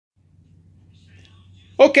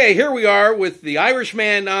Okay, here we are with the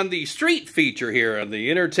Irishman on the Street feature here on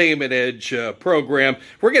the Entertainment Edge program.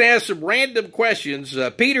 We're going to ask some random questions.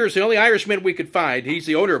 Peter's the only Irishman we could find. He's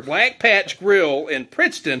the owner of Black Patch Grill in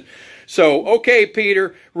Princeton. So, okay,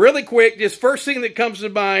 Peter, really quick, just first thing that comes to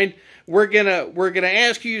mind, we're gonna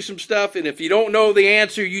ask you some stuff, and if you don't know the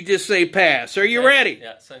answer, you just say pass. Are you ready?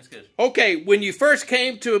 Yeah, sounds good. Okay, when you first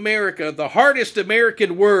came to America, the hardest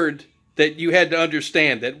American word that you had to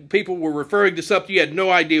understand, that people were referring to something you had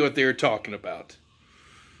no idea what they were talking about.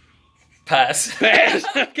 Pass. Pass.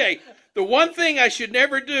 Okay. The one thing I should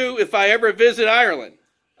never do if I ever visit Ireland.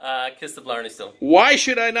 Kiss the Blarney Stone. Why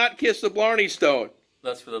should I not kiss the Blarney Stone?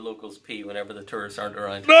 That's for the locals pee whenever the tourists aren't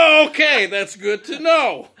around. Okay, that's good to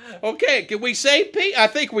know. Okay, can we say pee? I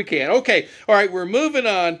think we can. Okay, all right, we're moving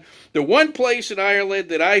on. The one place in Ireland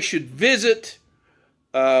that I should visit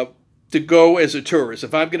to go as a tourist,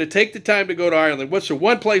 if I'm going to take the time to go to Ireland, what's the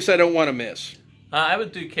one place I don't want to miss? I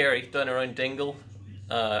would do Kerry, down around Dingle.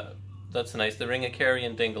 That's nice. The Ring of Kerry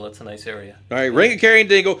and Dingle, that's a nice area. All right, Ring of Kerry and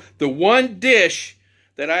Dingle. The one dish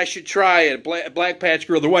that I should try at Black Patch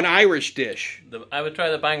Grill, the one Irish dish. I would try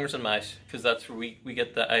the bangers and mash, because that's where we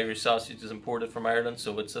get the Irish sausages imported from Ireland,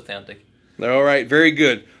 so it's authentic. All right, very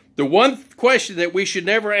good. The one question that we should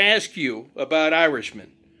never ask you about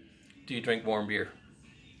Irishmen. Do you drink warm beer?